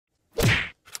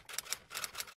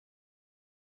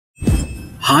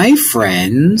Hi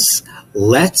friends,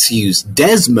 let's use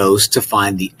DESMOS to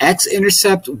find the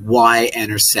x-intercept,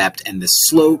 y-intercept, and the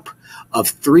slope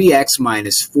of 3x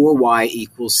minus 4y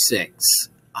equals 6.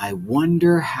 I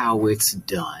wonder how it's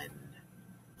done.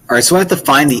 Alright, so I have to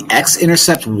find the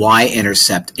x-intercept,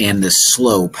 y-intercept, and the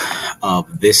slope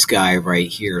of this guy right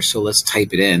here. So let's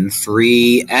type it in.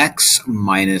 3x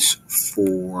minus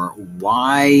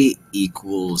 4y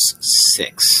equals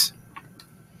 6.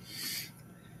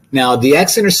 Now, the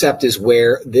x-intercept is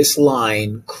where this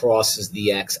line crosses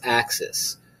the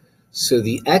x-axis. So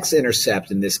the x-intercept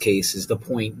in this case is the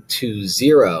point 2,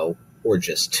 0, or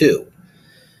just 2.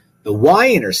 The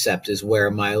y-intercept is where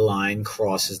my line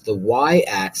crosses the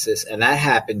y-axis, and that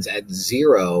happens at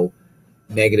 0,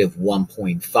 negative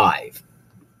 1.5.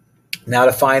 Now,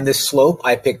 to find this slope,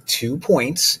 I pick 2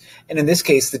 points, and in this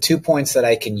case, the 2 points that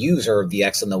I can use are the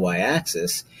x and the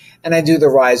y-axis, and I do the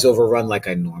rise over run like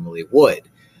I normally would.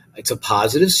 It's a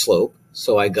positive slope,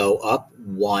 so I go up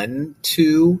 1,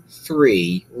 2,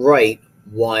 3, right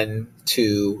 1,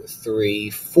 2, 3,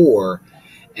 4,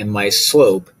 and my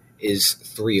slope is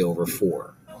 3 over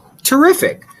 4.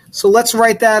 Terrific. So let's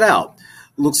write that out.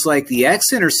 Looks like the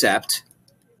x-intercept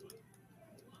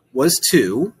was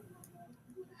 2.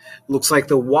 Looks like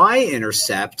the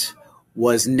y-intercept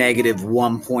was negative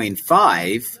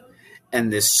 1.5,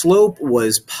 and the slope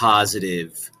was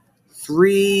positive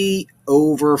 3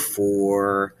 over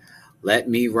 4. Let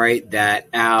me write that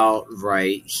out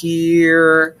right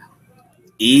here.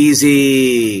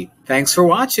 Easy. Thanks for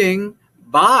watching.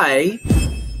 Bye.